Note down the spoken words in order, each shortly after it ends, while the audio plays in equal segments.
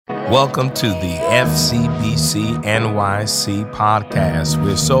Welcome to the FCBC NYC podcast.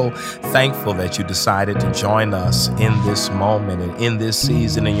 We're so thankful that you decided to join us in this moment and in this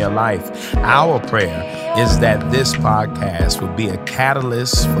season in your life. Our prayer is that this podcast will be a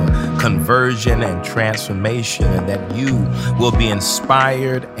catalyst for conversion and transformation, and that you will be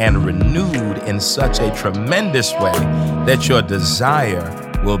inspired and renewed in such a tremendous way that your desire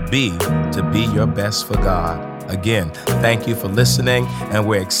will be to be your best for God. Again, thank you for listening, and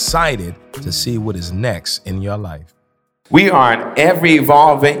we're excited to see what is next in your life. We are an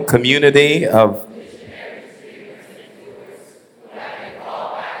ever-evolving community of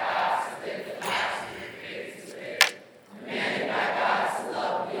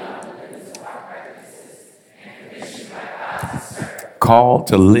called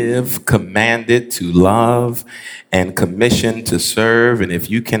to live, commanded to love, and commissioned to serve. And if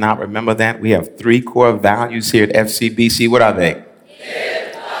you cannot remember that, we have 3 core values here at FCBC. What are they?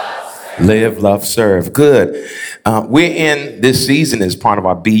 Live, love, serve. Good. We're in this season as part of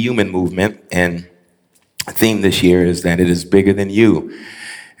our Be Human movement, and the theme this year is that it is bigger than you.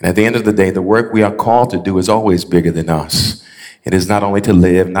 And at the end of the day, the work we are called to do is always bigger than us. It is not only to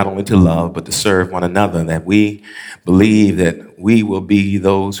live, not only to love, but to serve one another, that we believe that we will be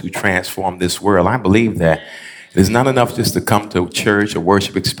those who transform this world. I believe that it is not enough just to come to church or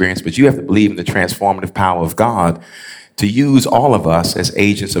worship experience, but you have to believe in the transformative power of God to use all of us as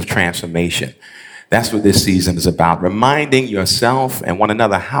agents of transformation. That's what this season is about, reminding yourself and one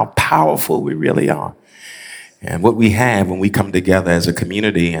another how powerful we really are and what we have when we come together as a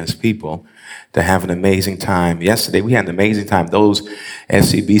community, as people, to have an amazing time. Yesterday, we had an amazing time. Those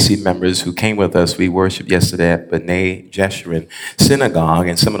SCBC members who came with us, we worshiped yesterday at B'nai Jeshurun Synagogue,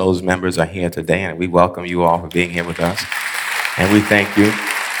 and some of those members are here today, and we welcome you all for being here with us, and we thank you.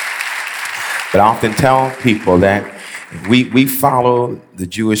 But I often tell people that we follow the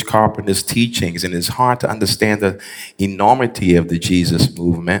Jewish carpenter's teachings, and it's hard to understand the enormity of the Jesus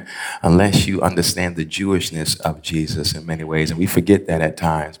movement unless you understand the Jewishness of Jesus in many ways, and we forget that at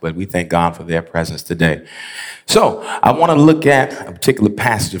times, but we thank God for their presence today. So I want to look at a particular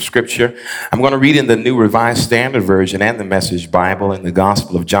passage of Scripture. I'm going to read in the New Revised Standard Version and the Message Bible in the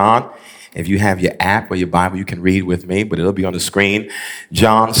Gospel of John. If you have your app or your Bible, you can read with me, but it'll be on the screen.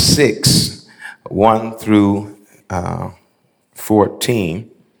 John 6, 1 through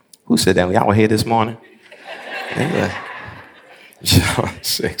 14. Who said that? Y'all were here this morning? Yeah. John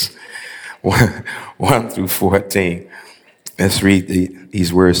 6, 1 through 14. Let's read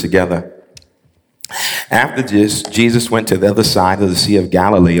these words together. After this, Jesus went to the other side of the Sea of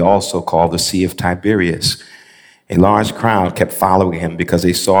Galilee, also called the Sea of Tiberias. A large crowd kept following him because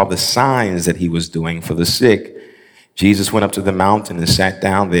they saw the signs that he was doing for the sick. Jesus went up to the mountain and sat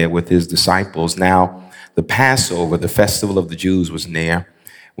down there with his disciples. Now, the Passover, the festival of the Jews, was near.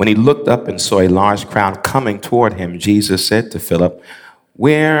 When he looked up and saw a large crowd coming toward him, Jesus said to Philip,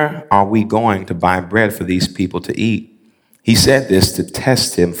 "Where are we going to buy bread for these people to eat?" He said this to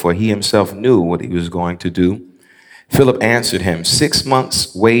test him, for he himself knew what he was going to do. Philip answered him, 6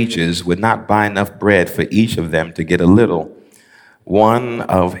 months' wages would not buy enough bread for each of them to get a little. One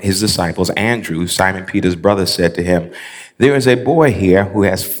of his disciples, Andrew, Simon Peter's brother, said to him, "There is a boy here who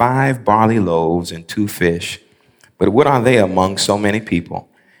has 5 barley loaves and 2 fish. But what are they among so many people?"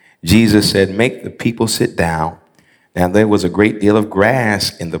 Jesus said, "Make the people sit down." Now there was a great deal of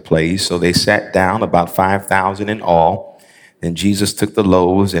grass in the place, so they sat down, about 5,000 in all. Then Jesus took the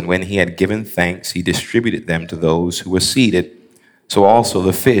loaves, and when he had given thanks, he distributed them to those who were seated. So also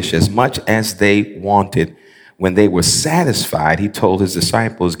the fish, as much as they wanted. When they were satisfied, he told his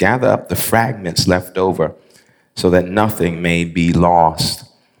disciples, "Gather up the fragments left over, so that nothing may be lost."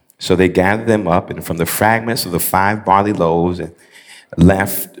 So they gathered them up, and from the fragments of the 5 barley loaves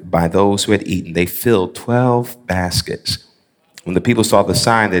left by those who had eaten, they filled 12 baskets. When the people saw the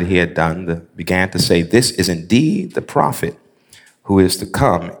sign that he had done, they began to say, "This is indeed the prophet who is to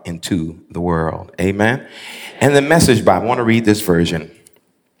come into the world." Amen. And the Message Bible, I want to read this version.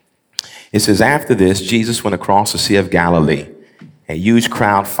 It says, "After this, Jesus went across the Sea of Galilee. A huge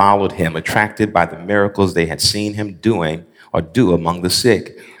crowd followed him, attracted by the miracles they had seen him do among the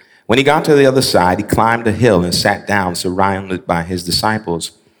sick. When he got to the other side, he climbed a hill and sat down, surrounded by his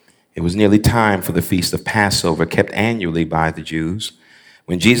disciples. It was nearly time for the feast of Passover, kept annually by the Jews.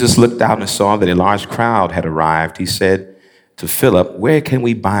 When Jesus looked out and saw that a large crowd had arrived, he said to Philip, "Where can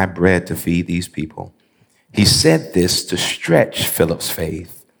we buy bread to feed these people?" He said this to stretch Philip's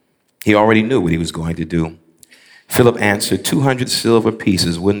faith. He already knew what he was going to do. Philip answered, 200 silver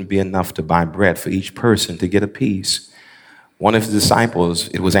pieces wouldn't be enough to buy bread for each person to get a piece. One of his disciples,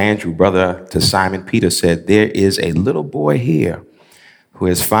 it was Andrew, brother to Simon Peter, said, "There is a little boy here who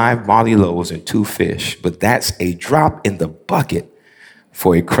has 5 barley loaves and 2 fish, but that's a drop in the bucket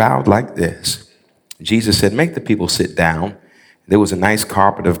for a crowd like this. Jesus said, make the people sit down. There was a nice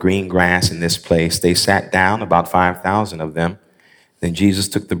carpet of green grass in this place. They sat down, about 5,000 of them. Then Jesus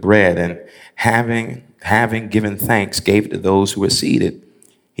took the bread and having given thanks, gave it to those who were seated.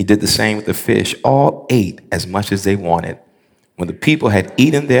 He did the same with the fish. All ate as much as they wanted. When the people had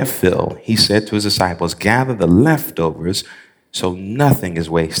eaten their fill, he said to his disciples, gather the leftovers so nothing is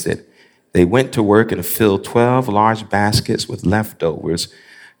wasted. They went to work and filled 12 large baskets with leftovers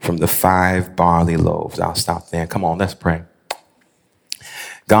from the 5 barley loaves. I'll stop there. Come on, let's pray.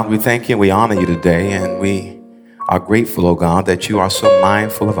 God, we thank you and we honor you today, and we are grateful, oh God, that you are so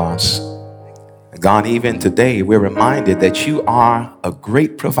mindful of us. God, even today, we're reminded that you are a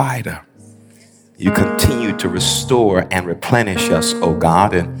great provider. You continue to restore and replenish us, oh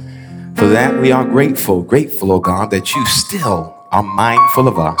God, and for that we are grateful, oh God, that you still are mindful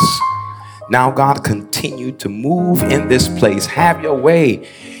of us. Now, God, continue to move in this place. Have your way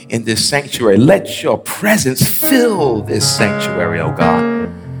in this sanctuary. Let your presence fill this sanctuary, oh God.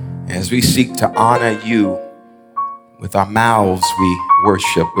 As we seek to honor you, with our mouths we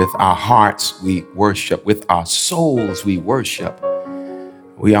worship, with our hearts we worship, with our souls we worship.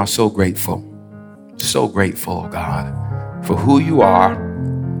 We are so grateful, oh God, for who you are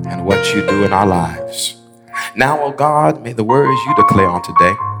and what you do in our lives. Now, oh God, may the words you declare on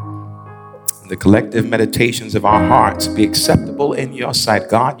today, the collective meditations of our hearts be acceptable in your sight.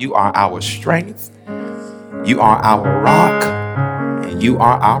 God, you are our strength, you are our rock, and you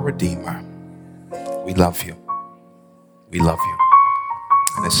are our Redeemer. We love you. We love you.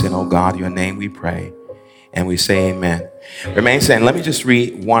 And it's in, oh God, your name we pray. And we say amen. Remain standing. Let me just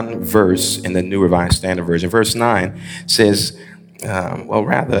read one verse in the New Revised Standard Version. Verse 9 says,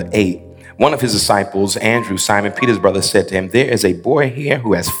 8. One of his disciples, Andrew, Simon Peter's brother, said to him, there is a boy here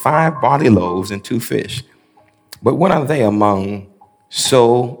who has 5 barley loaves and 2 fish. But what are they among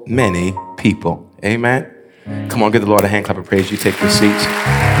so many people? Amen. Come on, give the Lord a hand clap of praise. You take your seats.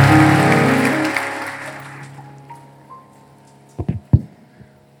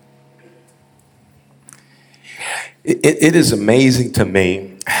 It is amazing to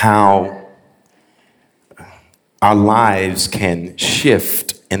me how our lives can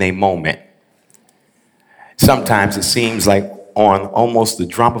shift in a moment. Sometimes it seems like on almost the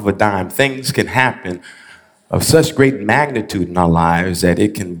drop of a dime, things can happen of such great magnitude in our lives that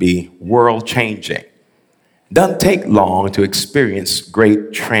it can be world-changing. It doesn't take long to experience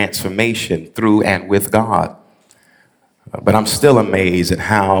great transformation through and with God. But I'm still amazed at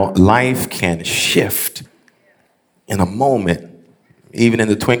how life can shift in a moment, even in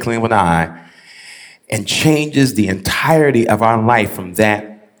the twinkling of an eye, and changes the entirety of our life from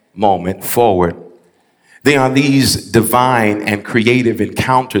that moment forward. There are these divine and creative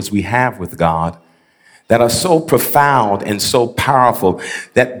encounters we have with God that are so profound and so powerful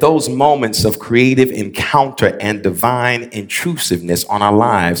that those moments of creative encounter and divine intrusiveness on our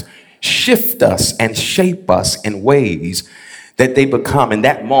lives shift us and shape us in ways that they become, in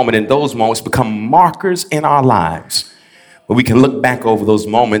that moment, in those moments, become markers in our lives. But we can look back over those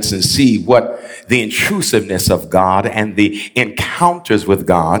moments and see what the intrusiveness of God and the encounters with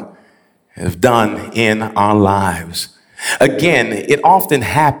God have done in our lives. Again, it often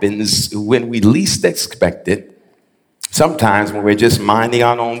happens when we least expect it. Sometimes when we're just minding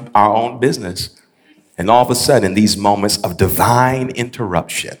our own business. And all of a sudden, these moments of divine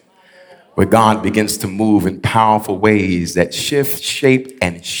interruption, where God begins to move in powerful ways that shift, shape,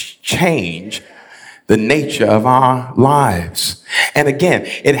 and change the nature of our lives. And again,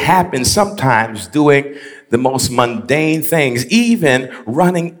 it happens sometimes doing the most mundane things. Even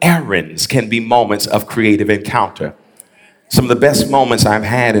running errands can be moments of creative encounter. Some of the best moments I've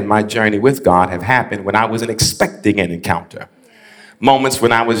had in my journey with God have happened when I wasn't expecting an encounter. Moments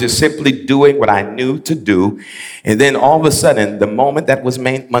when I was just simply doing what I knew to do. And then all of a sudden, the moment that was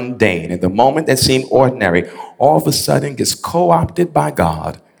mundane and the moment that seemed ordinary, all of a sudden gets co-opted by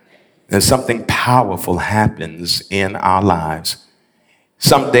God. And something powerful happens in our lives.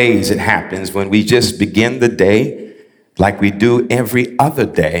 Some days it happens when we just begin the day like we do every other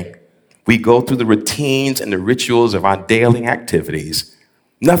day. We go through the routines and the rituals of our daily activities.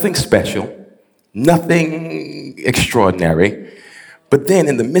 Nothing special, nothing extraordinary. But then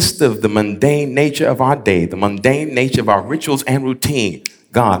in the midst of the mundane nature of our day, the mundane nature of our rituals and routine,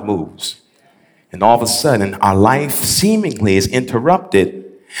 God moves. And all of a sudden, our life seemingly is interrupted.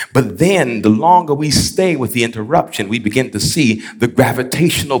 But then the longer we stay with the interruption, we begin to see the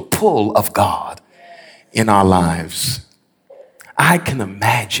gravitational pull of God in our lives. I can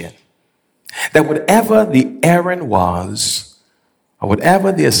imagine that whatever the errand was or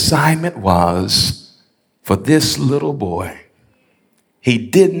whatever the assignment was for this little boy, he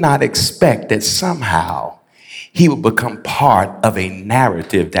did not expect that somehow he would become part of a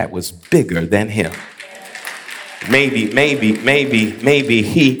narrative that was bigger than him. Maybe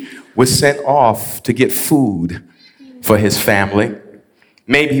he was sent off to get food for his family.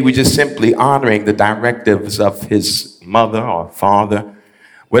 Maybe he was just simply honoring the directives of his mother or father.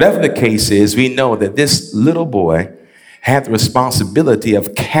 Whatever the case is, we know that this little boy had the responsibility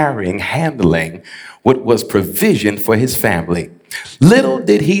of handling what was provision for his family. Little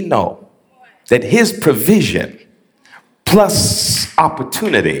did he know that his provision plus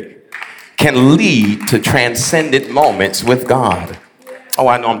opportunity can lead to transcendent moments with God. Oh,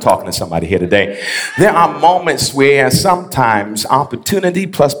 I know I'm talking to somebody here today. There are moments where sometimes opportunity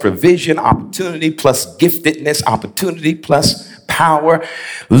plus provision, opportunity plus giftedness, opportunity plus power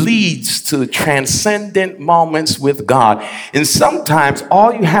leads to transcendent moments with God. And sometimes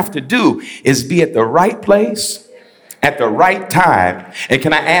all you have to do is be at the right place at the right time. And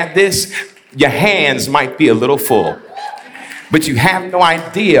can I add this? Your hands might be a little full, but you have no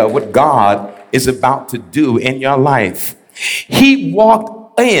idea what God is about to do in your life. He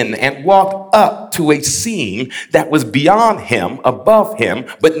walked in and walked up to a scene that was beyond him, above him,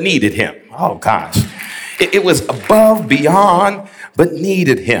 but needed him. Oh, gosh. It was above, beyond, but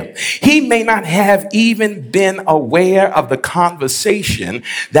needed him. He may not have even been aware of the conversation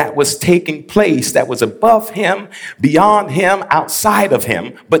that was taking place that was above him, beyond him, outside of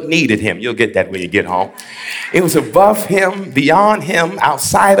him, but needed him. You'll get that when you get home. It was above him, beyond him,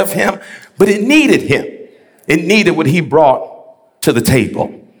 outside of him, but it needed him. It needed what he brought to the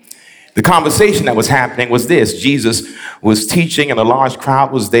table. The conversation that was happening was this. Jesus was teaching and a large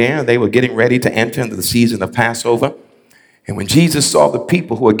crowd was there. They were getting ready to enter into the season of Passover. And when Jesus saw the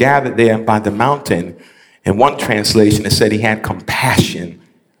people who were gathered there by the mountain, in one translation it said he had compassion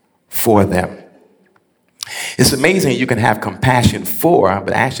for them. It's amazing you can have compassion for,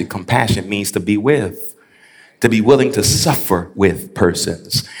 but actually compassion means to be with. To be willing to suffer with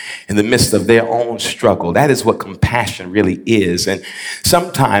persons in the midst of their own struggle. That is what compassion really is. And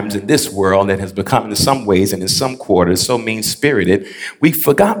sometimes in this world that has become in some ways and in some quarters so mean-spirited, we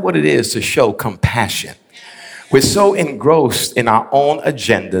forgot what it is to show compassion. We're so engrossed in our own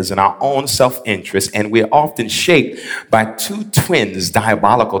agendas and our own self-interest, and we're often shaped by two twins,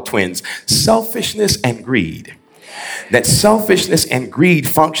 diabolical twins, selfishness and greed. That selfishness and greed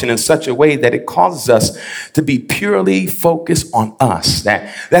function in such a way that it causes us to be purely focused on us.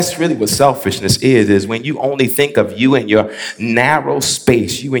 That's really what selfishness is when you only think of you and your narrow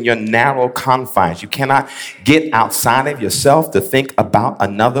space, you and your narrow confines. You cannot get outside of yourself to think about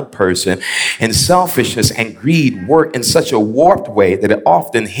another person. And selfishness and greed work in such a warped way that it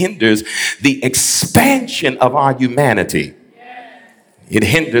often hinders the expansion of our humanity. It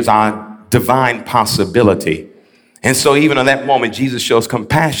hinders our divine possibility. And so even in that moment, Jesus shows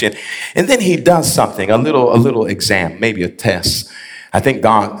compassion. And then he does something, a little exam, maybe a test. I think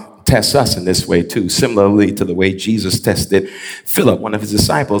God tests us in this way too, similarly to the way Jesus tested Philip, one of his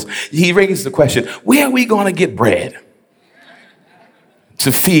disciples. He raised the question, where are we going to get bread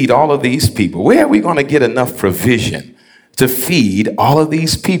to feed all of these people? Where are we going to get enough provision to feed all of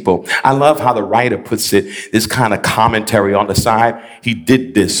these people? I love how the writer puts it, this kind of commentary on the side. He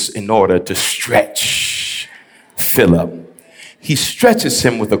did this in order to stretch Philip. He stretches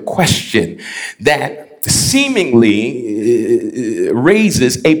him with a question that seemingly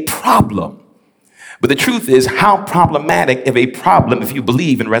raises a problem. But the truth is, how problematic of a problem if you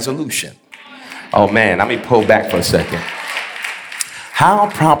believe in resolution? Oh man, let me pull back for a second. How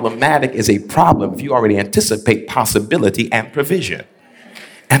problematic is a problem if you already anticipate possibility and provision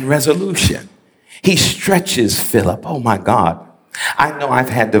and resolution? He stretches Philip. Oh my God. I know I've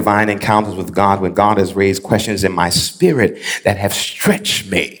had divine encounters with God when God has raised questions in my spirit that have stretched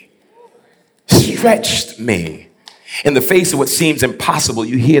me. In the face of what seems impossible,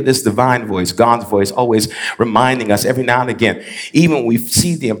 you hear this divine voice, God's voice, always reminding us every now and again, even when we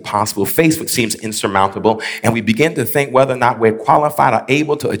see the impossible, face what seems insurmountable, and we begin to think whether or not we're qualified or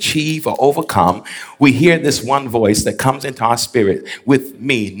able to achieve or overcome, we hear this one voice that comes into our spirit, with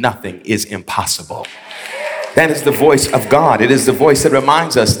me, nothing is impossible. That is the voice of God. It is the voice that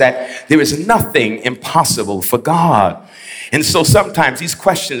reminds us that there is nothing impossible for God. And so sometimes these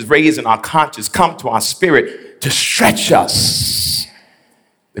questions raised in our conscience come to our spirit to stretch us.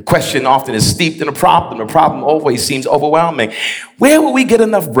 The question often is steeped in a problem. The problem always seems overwhelming. Where will we get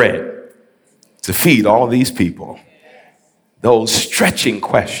enough bread to feed all of these people? Those stretching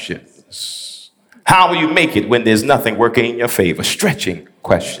questions. How will you make it when there's nothing working in your favor? Stretching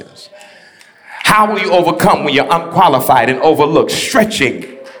questions. How will you overcome when you're unqualified and overlooked?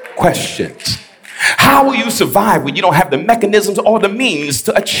 Stretching questions. How will you survive when you don't have the mechanisms or the means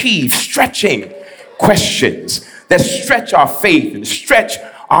to achieve? Stretching questions that stretch our faith and stretch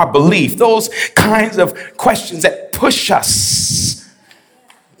our belief. Those kinds of questions that push us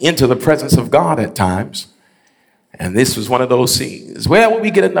into the presence of God at times. And this was one of those scenes. Where will we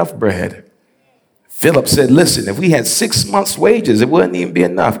get enough bread? Philip said, listen, if we had 6 months' wages, it wouldn't even be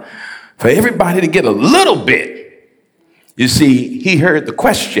enough for everybody to get a little bit. You see, he heard the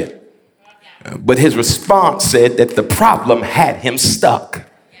question, but his response said that the problem had him stuck.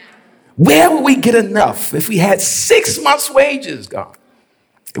 Where would we get enough if we had 6 months' wages, God?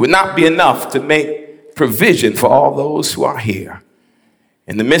 It would not be enough to make provision for all those who are here.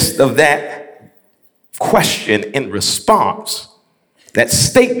 In the midst of that question in response, that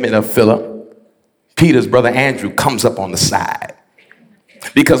statement of Philip, Peter's brother Andrew comes up on the side.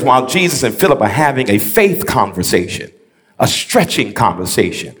 Because while Jesus and Philip are having a faith conversation, a stretching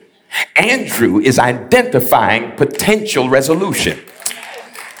conversation, Andrew is identifying potential resolution.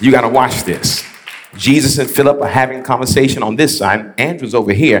 You got to watch this. Jesus and Philip are having a conversation on this side. Andrew's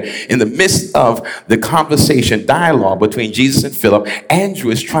over here. In the midst of the conversation, dialogue between Jesus and Philip, Andrew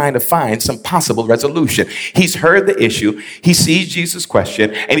is trying to find some possible resolution. He's heard the issue. He sees Jesus'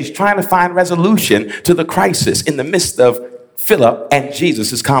 question, and he's trying to find resolution to the crisis in the midst of Philip and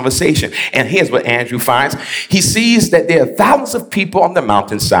Jesus' conversation. And here's what Andrew finds. He sees that there are thousands of people on the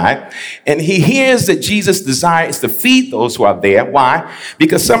mountainside, and he hears that Jesus' desire is to feed those who are there. Why?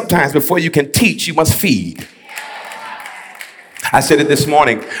 Because sometimes before you can teach, you must feed. I said it this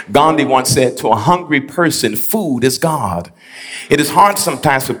morning. Gandhi once said, to a hungry person, food is God. It is hard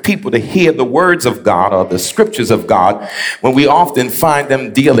sometimes for people to hear the words of God or the scriptures of God when we often find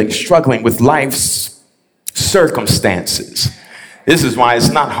them struggling with life's circumstances. This is why it's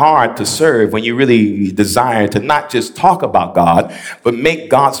not hard to serve when you really desire to not just talk about God, but make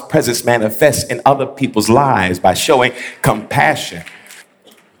God's presence manifest in other people's lives by showing compassion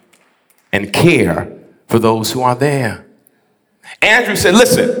and care for those who are there. Andrew said,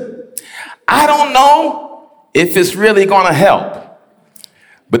 listen, I don't know if it's really going to help,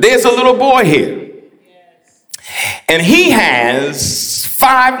 but there's a little boy here, and he has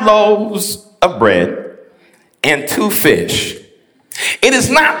 5 loaves of bread and 2 fish. It is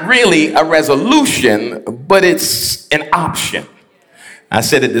not really a resolution, but it's an option. I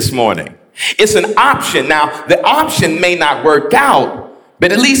said it this morning. It's an option. Now, the option may not work out,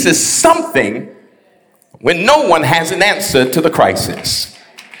 but at least it's something when no one has an answer to the crisis.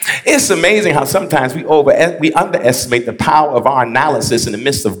 It's amazing how sometimes we underestimate the power of our analysis in the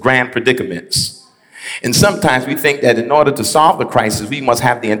midst of grand predicaments. And sometimes we think that in order to solve the crisis, we must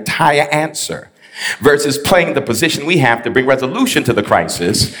have the entire answer, versus playing the position we have to bring resolution to the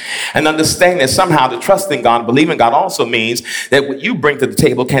crisis and understanding that somehow the trust in God, believing God also means that what you bring to the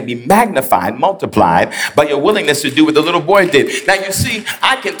table can be magnified, multiplied by your willingness to do what the little boy did. Now, you see,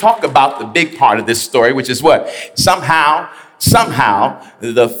 I can talk about the big part of this story, which is what? Somehow,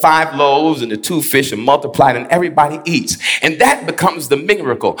 the 5 loaves and the 2 fish are multiplied and everybody eats. And that becomes the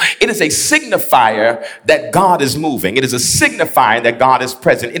miracle. It is a signifier that God is moving. It is a signifier that God is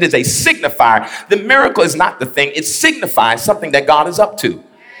present. It is a signifier. The miracle is not the thing. It signifies something that God is up to.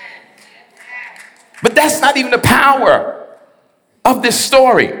 But that's not even the power of this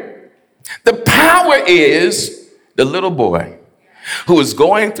story. The power is the little boy who is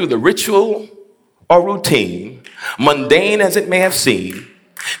going through the ritual or routine, mundane as it may have seemed.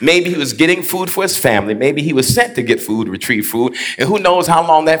 Maybe he was getting food for his family. Maybe he was sent to get food, retrieve food. And who knows how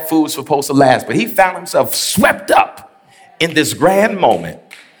long that food was supposed to last. But he found himself swept up in this grand moment.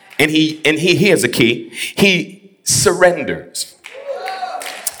 And here's the key. He surrenders.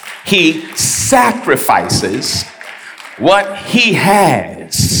 He sacrifices what he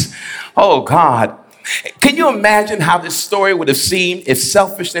has. Oh, God. Can you imagine how this story would have seemed if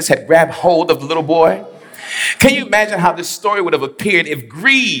selfishness had grabbed hold of the little boy? Can you imagine how this story would have appeared if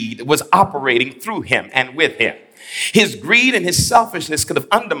greed was operating through him and with him? His greed and his selfishness could have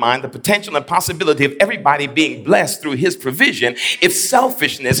undermined the potential and possibility of everybody being blessed through his provision if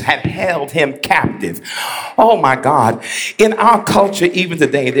selfishness had held him captive. Oh my God. In our culture, even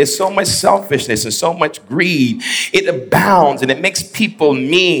today, there's so much selfishness and so much greed. It abounds and it makes people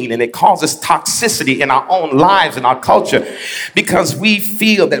mean, and it causes toxicity in our own lives and our culture because we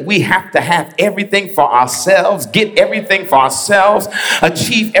feel that we have to have everything for ourselves, get everything for ourselves,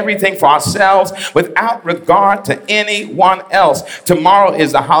 achieve everything for ourselves without regard to anyone else. Tomorrow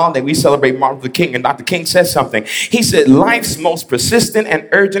is the holiday we celebrate Martin Luther King, and Dr. King says something. He said, life's most persistent and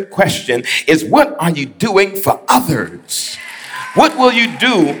urgent question is, what are you doing for others? What will you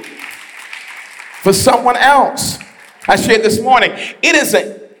do for someone else. I shared this morning, it is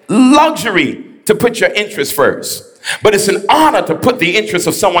a luxury to put your interests first, but it's an honor to put the interests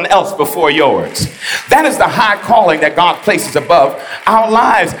of someone else before yours. That is the high calling that God places above our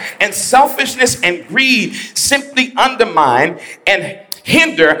lives. And selfishness and greed simply undermine and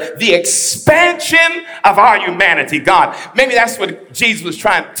hinder the expansion of our humanity. God, maybe that's what Jesus was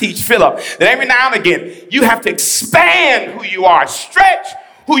trying to teach Philip, that every now and again you have to expand who you are, stretch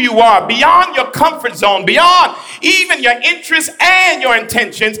who you are beyond your comfort zone, beyond even your interests and your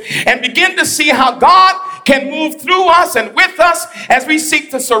intentions, and begin to see how God can move through us and with us as we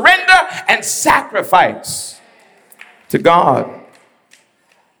seek to surrender and sacrifice to God.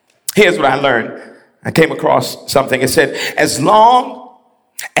 Here's what I learned. I came across something. It said, as long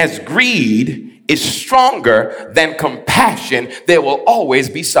as greed is stronger than compassion, there will always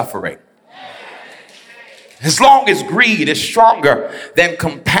be suffering. As long as greed is stronger than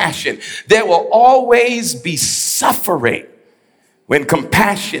compassion, there will always be suffering. When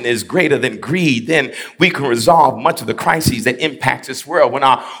compassion is greater than greed, then we can resolve much of the crises that impact this world. When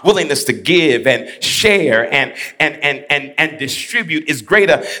our willingness to give and share and distribute is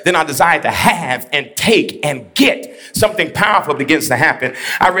greater than our desire to have and take and get, something powerful begins to happen.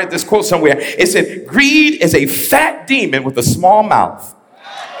 I read this quote somewhere. It said, greed is a fat demon with a small mouth.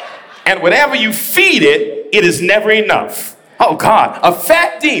 And whatever you feed it, it is never enough. Oh God, a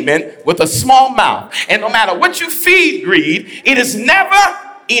fat demon with a small mouth. And no matter what you feed greed, it is never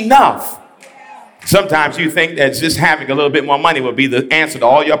enough. Sometimes you think that just having a little bit more money will be the answer to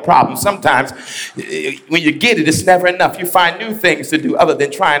all your problems. Sometimes when you get it, it's never enough. You find new things to do other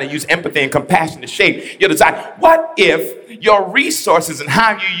than trying to use empathy and compassion to shape your desire. What if your resources and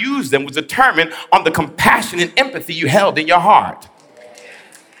how you use them was determined on the compassion and empathy you held in your heart?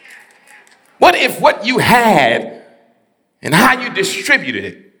 What if what you had and how you distributed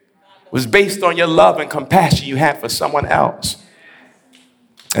it was based on your love and compassion you had for someone else?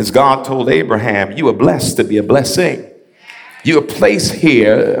 As God told Abraham, you are blessed to be a blessing. You are placed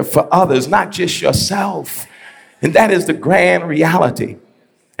here for others, not just yourself. And that is the grand reality.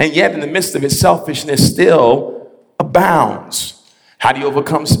 And yet in the midst of it, selfishness still abounds. How do you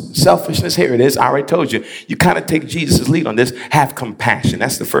overcome selfishness? Here it is. I already told you. You kind of take Jesus' lead on this. Have compassion.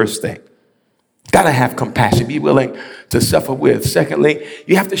 That's the first thing. Got to have compassion. Be willing to suffer with. Secondly,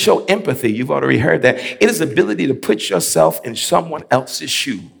 you have to show empathy. You've already heard that. It is the ability to put yourself in someone else's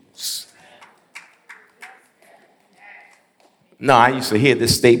shoes. No, I used to hear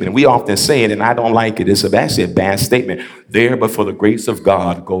this statement, and we often say it, and I don't like it. It's actually a bad statement. There, but for the grace of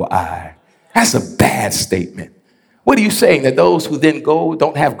God, go I. That's a bad statement. What are you saying? That those who then go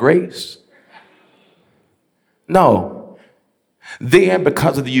don't have grace? No. There,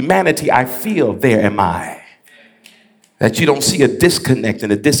 because of the humanity I feel, there am I. That you don't see a disconnect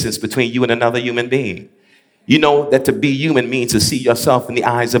and a distance between you and another human being. You know that to be human means to see yourself in the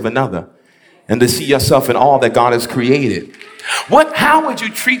eyes of another and to see yourself in all that God has created. How would you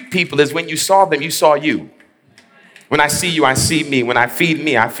treat people as when you saw them, you saw you? When I see you, I see me. When I feed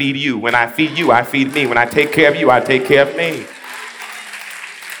me, I feed you. When I feed you, I feed me. When I take care of you, I take care of me.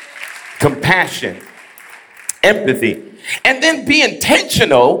 Compassion, empathy. And then be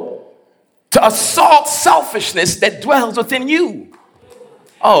intentional to assault selfishness that dwells within you.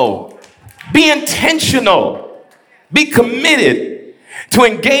 Oh, be intentional. Be committed to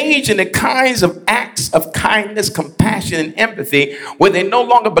engage in the kinds of acts of kindness, compassion, and empathy where they no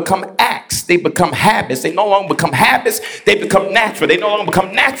longer become acts, they become habits. They no longer become habits, they become natural. They no longer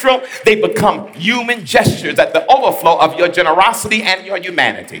become natural, they become human gestures at the overflow of your generosity and your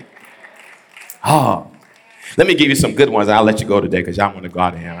humanity. Oh. Let me give you some good ones. I'll let you go today because y'all want to go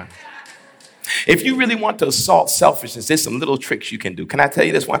out of here. Right? If you really want to assault selfishness, there's some little tricks you can do. Can I tell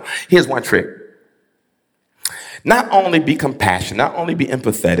you this one? Here's one trick. Not only be compassionate, not only be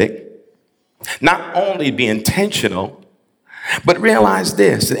empathetic, not only be intentional, but realize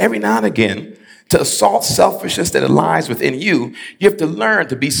this, that every now and again, to assault selfishness that lies within you, you have to learn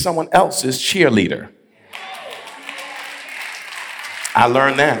to be someone else's cheerleader. I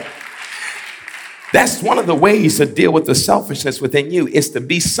learned that. That's one of the ways to deal with the selfishness within you, is to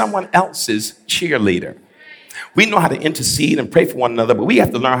be someone else's cheerleader. We know how to intercede and pray for one another, but we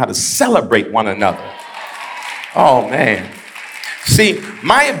have to learn how to celebrate one another. Oh, man. See,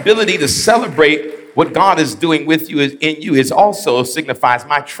 my ability to celebrate what God is doing with you in you is also signifies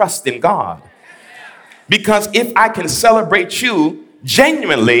my trust in God. Because if I can celebrate you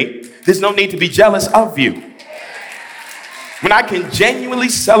genuinely, there's no need to be jealous of you. When I can genuinely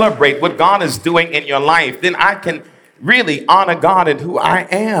celebrate what God is doing in your life, then I can really honor God in who I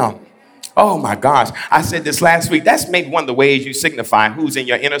am. Oh my gosh. I said this last week. That's maybe one of the ways you signify who's in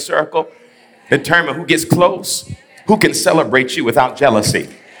your inner circle. Determine who gets close, who can celebrate you without jealousy,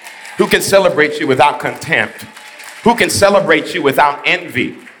 who can celebrate you without contempt, who can celebrate you without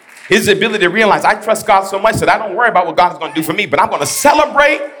envy. His ability to realize, I trust God so much that I don't worry about what God is going to do for me, but I'm going to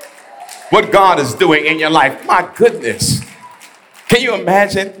celebrate what God is doing in your life. My goodness. Can you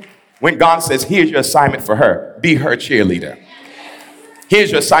imagine when God says, here's your assignment for her, be her cheerleader.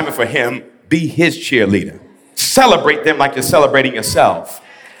 Here's your assignment for him, be his cheerleader. Celebrate them like you're celebrating yourself.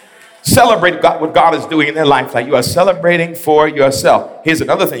 Celebrate what God is doing in their life like you are celebrating for yourself. Here's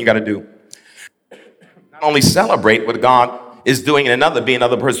another thing you got to do. Not only celebrate what God is doing in another, be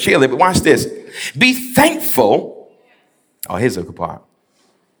another person's cheerleader, but watch this. Be thankful. Oh, here's a good part.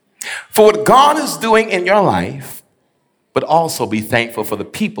 For what God is doing in your life, but also be thankful for the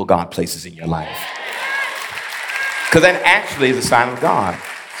people God places in your life. Because that actually is a sign of God.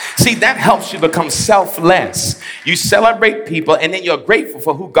 See, that helps you become selfless. You celebrate people, and then you're grateful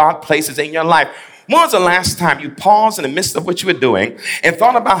for who God places in your life. When was the last time you paused in the midst of what you were doing and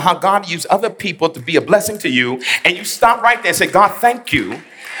thought about how God used other people to be a blessing to you, and you stopped right there and said, God, thank you.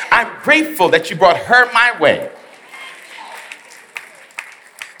 I'm grateful that you brought her my way.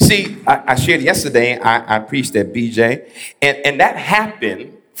 See, I shared yesterday, I preached at BJ, and that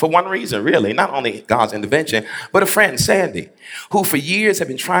happened for one reason, really, not only God's intervention, but a friend, Sandy, who for years had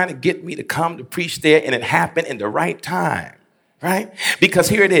been trying to get me to come to preach there, and it happened in the right time, right? Because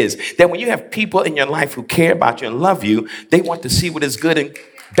here it is, that when you have people in your life who care about you and love you, they want to see what is good and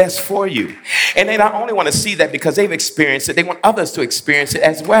best for you. And they not only want to see that because they've experienced it, they want others to experience it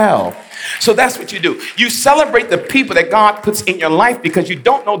as well. So that's what you do. You celebrate the people that God puts in your life because you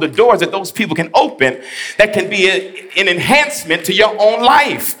don't know the doors that those people can open that can be an enhancement to your own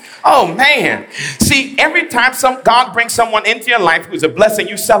life. Oh, man. See, every time God brings someone into your life who's a blessing,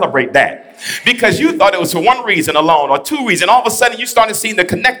 you celebrate that. Because you thought it was for one reason alone or two reasons. All of a sudden, you started seeing the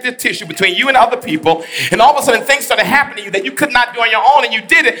connective tissue between you and other people. And all of a sudden, things started happening to you that you could not do on your own. And you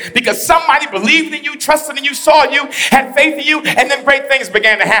did it because somebody believed in you, trusted in you, saw you, had faith in you. And then great things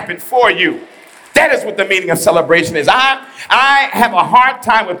began to happen for you. That is what the meaning of celebration is. I have a hard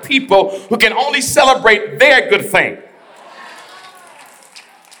time with people who can only celebrate their good thing.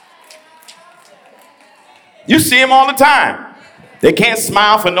 You see them all the time. They can't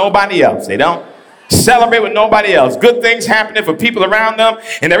smile for nobody else. They don't celebrate with nobody else. Good things happening for people around them,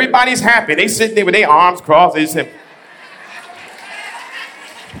 and everybody's happy. They sitting there with their arms crossed. They say,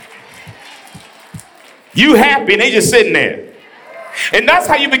 you happy, and they just sitting there. And that's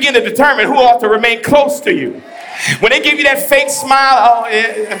how you begin to determine who ought to remain close to you. When they give you that fake smile, oh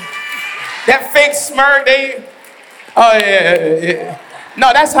yeah, that fake smirk, oh yeah.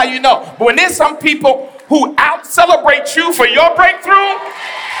 No, that's how you know. But when there's some people who out-celebrate you for your breakthrough,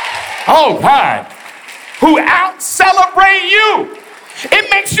 oh God, who out-celebrate you, it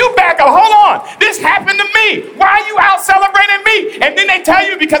makes you back up. Hold on, this happened to me. Why are you out-celebrating me? And then they tell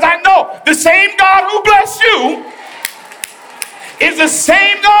you, because I know the same God who blessed you is the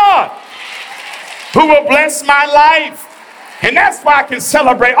same God who will bless my life. And that's why I can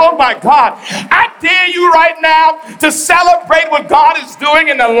celebrate. Oh my God, I dare you right now to celebrate what God is doing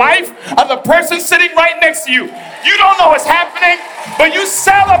in the life of the person sitting right next to you. You don't know what's happening, but you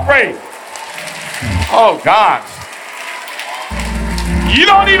celebrate. Oh God. You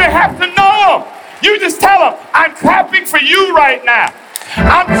don't even have to know them. You just tell them, I'm clapping for you right now.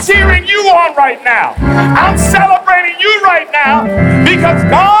 I'm cheering you on right now. I'm celebrating you right now because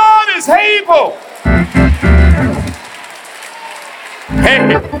God is able.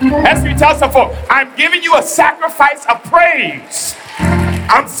 Hey, as we tell some folks, I'm giving you a sacrifice of praise.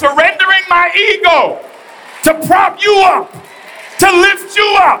 I'm surrendering my ego to prop you up, to lift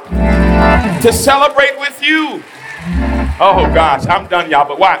you up, to celebrate with you. Oh gosh, I'm done, y'all,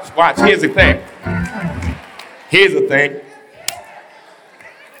 but watch. Here's the thing.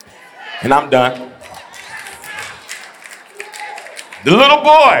 And I'm done. The little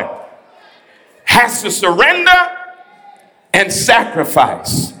boy has to surrender and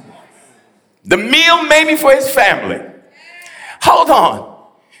sacrifice. The meal may be for his family. Hold on.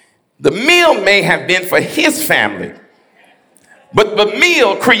 The meal may have been for his family, but the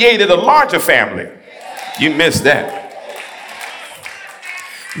meal created a larger family. You missed that.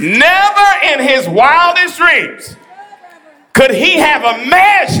 Never in his wildest dreams could he have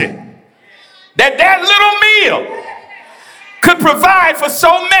imagined that little meal could provide for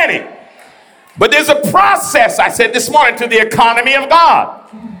so many. But there's a process, I said this morning, to the economy of God.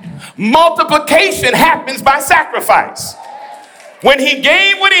 Multiplication happens by sacrifice. When he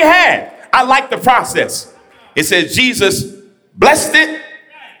gave what he had, I like the process. It says Jesus blessed it,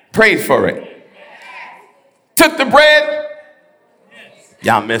 prayed for it. Took the bread.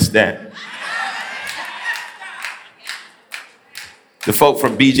 Y'all missed that. The folk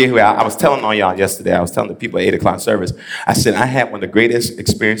from BJ who I was telling on y'all yesterday, I was telling the people at 8 o'clock service, I said, I had one of the greatest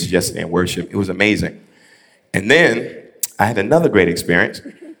experiences yesterday in worship. It was amazing. And then I had another great experience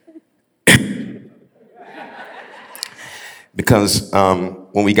because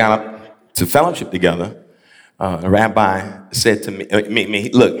when we got up to fellowship together, a rabbi said to me,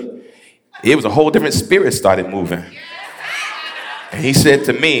 look, it was a whole different spirit started moving. And he said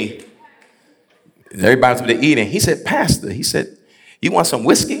to me, everybody was eating, he said, Pastor, he said, you want some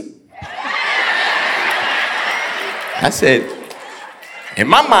whiskey? I said, in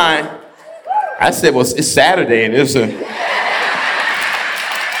my mind, I said, well, it's Saturday and it's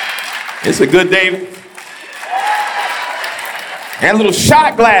a good day. And little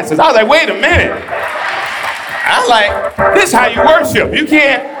shot glasses. I was like, wait a minute. I was like, this is how you worship. You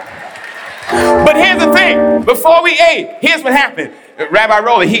can't. But here's the thing. Before we ate, here's what happened. Rabbi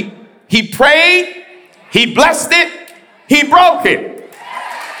Roller, he prayed, he blessed it, he broke it,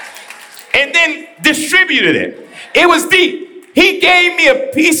 and then distributed it. It was deep. He gave me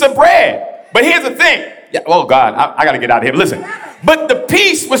a piece of bread. But here's the thing. Yeah, oh, God, I got to get out of here. Listen. But the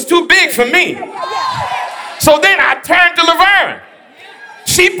piece was too big for me. So then I turned to Laverne.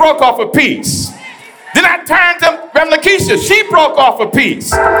 She broke off a piece. Then I turned to Reverend Lakeisha. She broke off a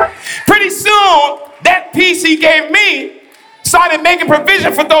piece. Pretty soon, that piece he gave me started making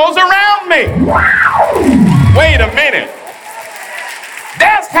provision for those around me. Wait a minute.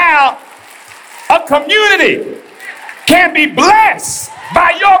 That's how a community can be blessed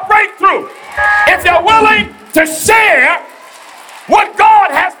by your breakthrough. If you're willing to share what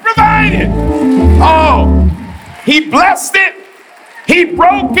God has provided. Oh, he blessed it, he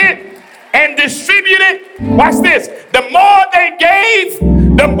broke it, and distributed. Watch this. The more they gave,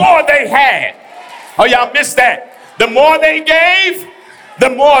 the more they had. Oh, y'all missed that. The more they gave, the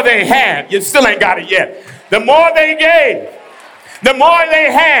more they had. You still ain't got it yet. The more they gave, the more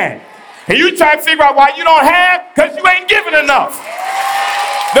they had. And you try to figure out why you don't have, because you ain't giving enough.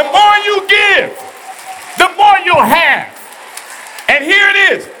 The more you give, the more you'll have. And here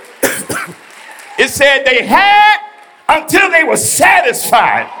it is. It said they had until they were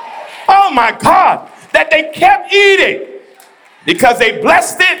satisfied. Oh my God, that they kept eating because they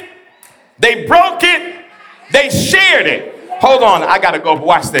blessed it, they broke it, they shared it. Hold on, I gotta go,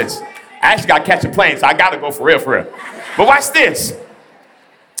 watch this. I actually gotta catch a plane, so I gotta go for real. But watch this.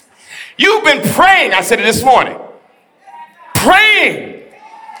 You've been praying, I said it this morning, praying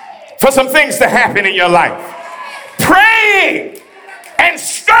for some things to happen in your life. Praying and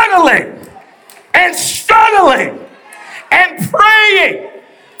struggling and praying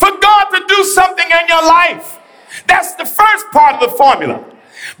for God to do something in your life. That's the first part of the formula.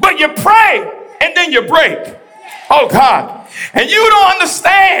 But you pray and then you break. Oh God. And you don't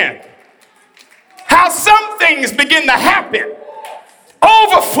understand how some things begin to happen.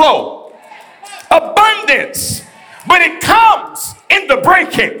 Overflow, abundance, but it comes in the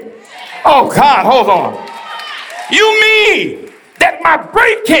breaking. Oh God, hold on. You mean that my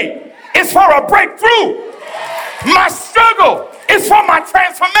breaking is for a breakthrough? My struggle is for my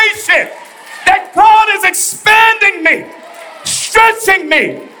transformation. That God is expanding me, stretching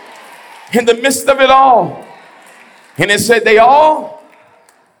me in the midst of it all. And it said they all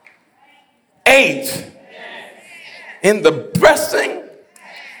ate in the blessing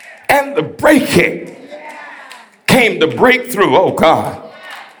and the breaking came the breakthrough. Oh God.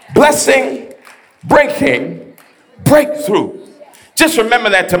 Blessing, breaking, breakthrough. Just remember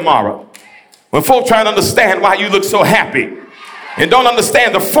that tomorrow. When folks try to understand why you look so happy and don't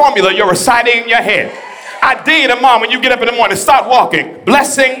understand the formula you're reciting in your head, I dare you tomorrow when you get up in the morning, start walking.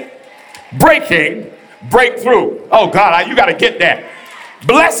 Blessing, breaking, breakthrough. Oh God, you got to get that.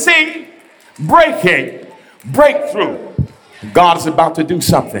 Blessing, breaking, breakthrough. God is about to do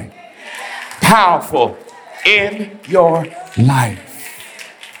something powerful in your life.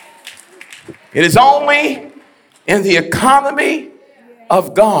 It is only in the economy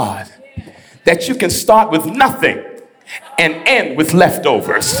of God that you can start with nothing and end with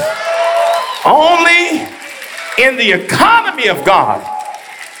leftovers. Only in the economy of God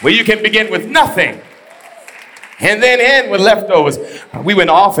where you can begin with nothing and then end with leftovers. We were in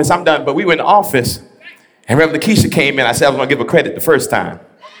the office, I'm done, but we were in the office and Reverend Lakeisha came in. I said I was going to give her credit the first time.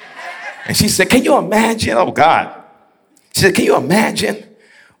 And she said, can you imagine? Oh God. She said, can you imagine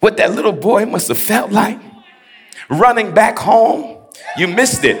what that little boy must have felt like running back home? You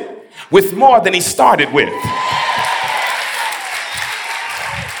missed it. With more than he started with.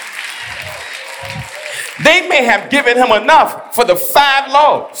 They may have given him enough for the 5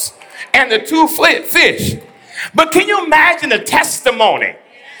 loaves and the 2 fish. But can you imagine the testimony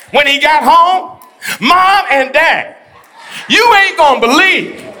when he got home? Mom and Dad, You ain't gonna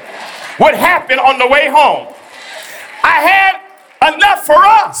believe what happened on the way home. I had enough for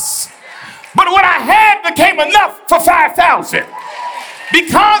us, but what I had became enough for 5,000.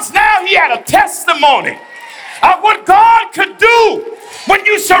 Because now he had a testimony of what God could do when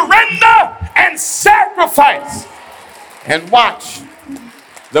you surrender and sacrifice. And watch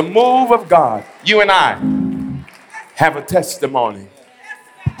the move of God. You and I have a testimony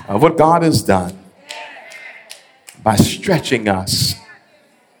of what God has done by stretching us,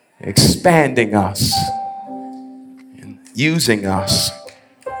 expanding us, and using us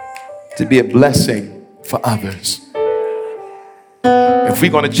to be a blessing for others. If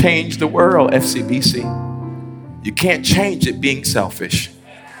we're going to change the world, FCBC, you can't change it being selfish.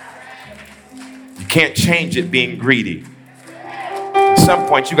 You can't change it being greedy. At some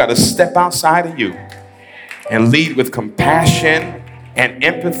point, you got to step outside of you and lead with compassion and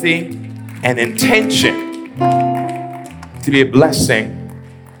empathy and intention to be a blessing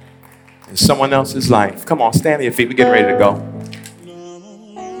in someone else's life. Come on, stand on your feet. We're getting ready to go.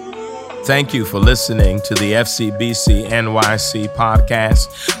 Thank you for listening to the FCBC NYC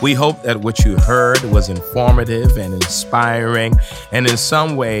podcast. We hope that what you heard was informative and inspiring, and in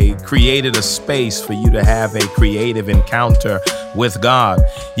some way created a space for you to have a creative encounter with God.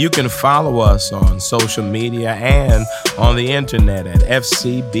 You can follow us on social media and on the internet at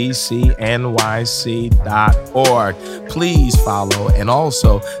fcbcnyc.org. Please follow and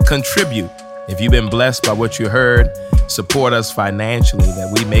also contribute. If you've been blessed by what you heard, support us financially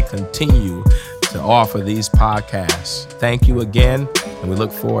that we may continue to offer these podcasts. Thank you again, and we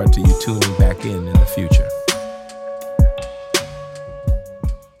look forward to you tuning back in the future.